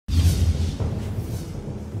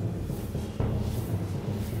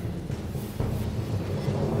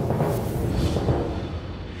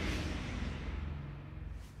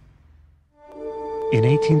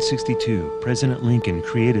1862, President Lincoln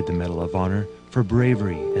created the Medal of Honor for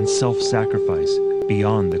bravery and self-sacrifice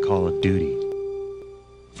beyond the call of duty.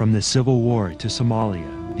 From the Civil War to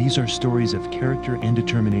Somalia, these are stories of character and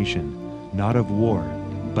determination, not of war,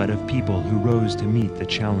 but of people who rose to meet the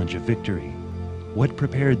challenge of victory. What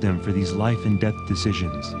prepared them for these life and death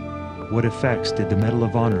decisions? What effects did the Medal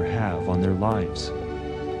of Honor have on their lives?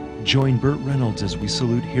 Join Burt Reynolds as we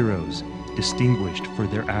salute heroes, distinguished for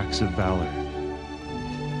their acts of valor.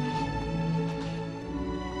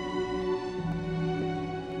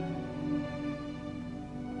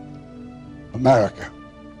 America.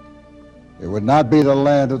 It would not be the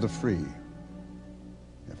land of the free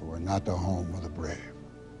if it were not the home of the brave.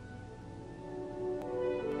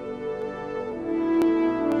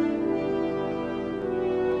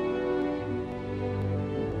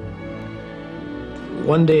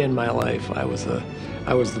 One day in my life, I was the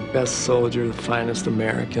best soldier, the finest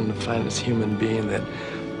American, the finest human being that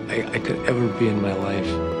I could ever be in my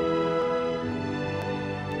life.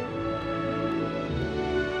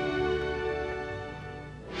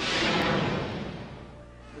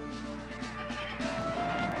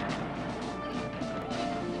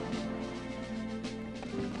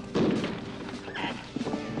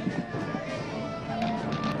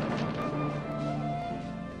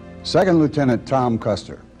 Second Lieutenant Tom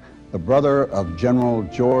Custer, the brother of General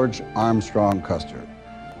George Armstrong Custer,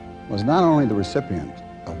 was not only the recipient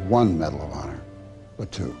of one Medal of Honor, but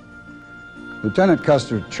two. Lieutenant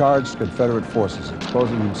Custer charged Confederate forces,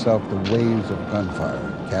 exposing himself to waves of gunfire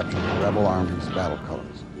and capturing the rebel army's battle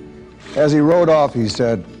colors. As he rode off, he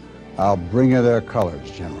said, "I'll bring you their colors,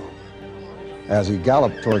 General." As he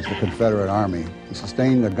galloped towards the Confederate army, he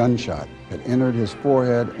sustained a gunshot that entered his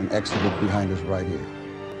forehead and exited behind his right ear.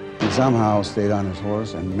 He somehow stayed on his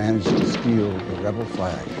horse and managed to steal the rebel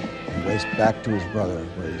flag and raced back to his brother,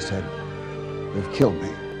 where he said, "They've killed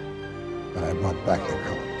me, but I brought back your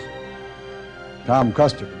colors." Tom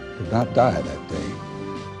Custer did not die that day,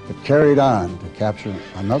 but carried on to capture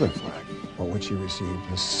another flag, for which he received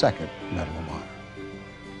his second Medal of Honor.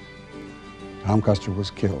 Tom Custer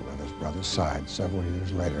was killed at his brother's side several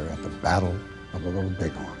years later at the Battle of the Little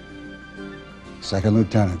Bighorn. Second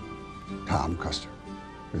Lieutenant Tom Custer,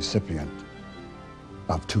 recipient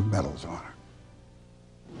of two Medals of Honor.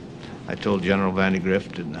 I told General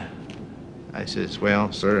Vandegrift, and I says,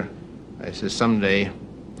 "Well, sir," I says, "someday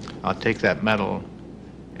I'll take that medal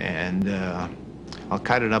and I'll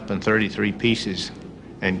cut it up in 33 pieces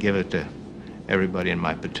and give it to everybody in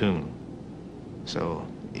my platoon." So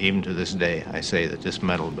even to this day, I say that this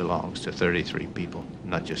medal belongs to 33 people,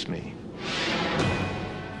 not just me.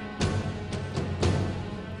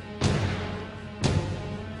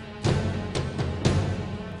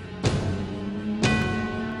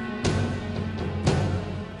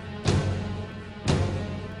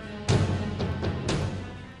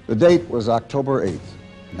 The date was October 8th,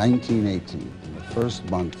 1918, in the first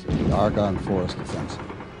month of the Argonne Forest Offensive.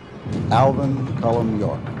 Alvin Cullum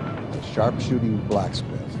York, a sharpshooting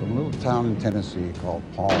blacksmith from a little town in Tennessee called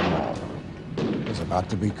Pall Mall, was about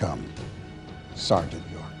to become Sergeant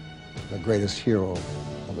York, the greatest hero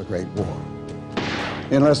of the Great War.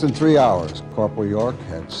 In less than 3 hours, Corporal York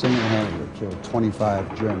had single-handedly killed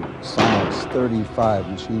 25 Germans, silenced 35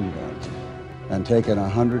 machine guns, and taken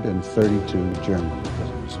 132 German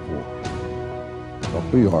prisoners of war.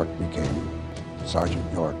 Corporal York became Sergeant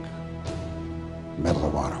York, Medal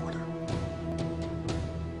of Honor winner.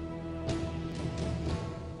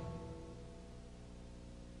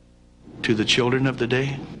 To the children of the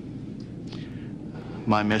day,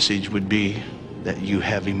 my message would be that you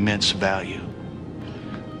have immense value,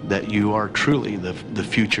 that you are truly the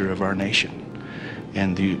future of our nation,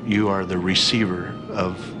 and you are the receiver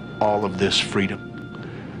of all of this freedom.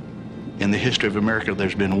 In the history of America,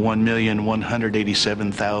 there's been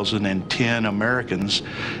 1,187,010 Americans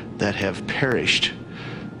that have perished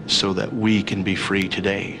so that we can be free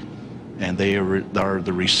today. And they are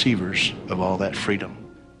the receivers of all that freedom.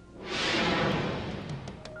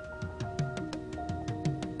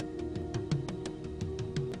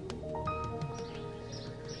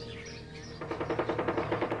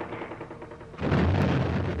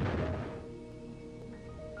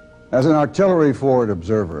 As an artillery forward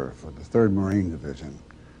observer for the 3rd Marine Division,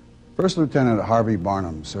 First Lieutenant Harvey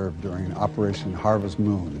Barnum served during Operation Harvest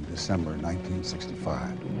Moon in December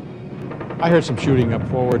 1965. I heard some shooting up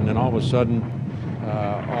forward, and then all of a sudden,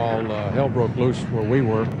 all hell broke loose where we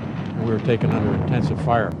were, and we were taken under intensive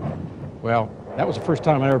fire. Well, that was the first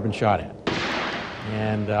time I'd ever been shot at.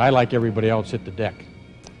 And I, like everybody else, hit the deck.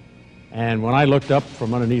 And when I looked up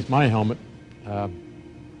from underneath my helmet,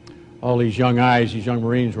 all these young eyes, these young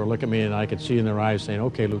Marines were looking at me, and I could see in their eyes saying,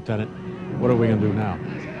 okay, Lieutenant, what are we going to do now?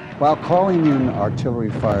 While calling in artillery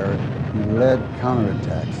fire, he led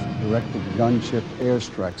counterattacks, directed gunship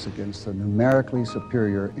airstrikes against the numerically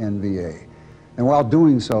superior NVA, and while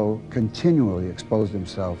doing so, continually exposed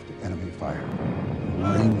himself to enemy fire. When the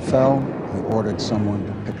Marine fell, he ordered someone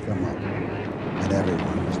to pick them up, and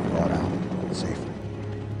everyone was brought out safely.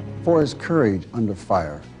 For his courage under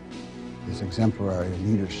fire, his exemplary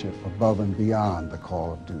leadership above and beyond the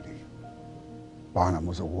call of duty, Barnum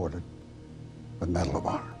was awarded the Medal of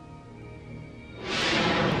Honor.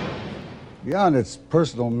 Beyond its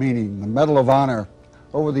personal meaning, the Medal of Honor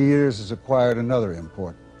over the years has acquired another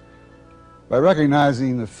import. By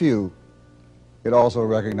recognizing the few, it also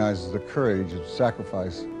recognizes the courage and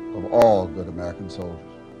sacrifice of all good American soldiers.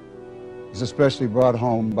 It's especially brought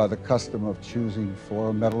home by the custom of choosing for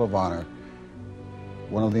a Medal of Honor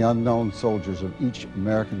one of the unknown soldiers of each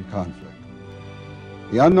American conflict.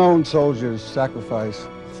 The unknown soldier's sacrifice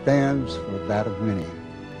stands for that of many.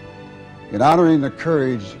 In honoring the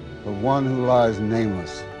courage of one who lies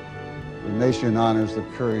nameless, the nation honors the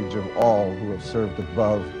courage of all who have served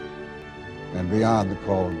above and beyond the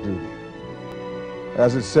call of duty.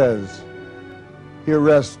 As it says, here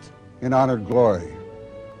rests in honored glory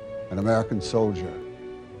an American soldier,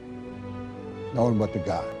 known but to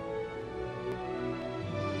God.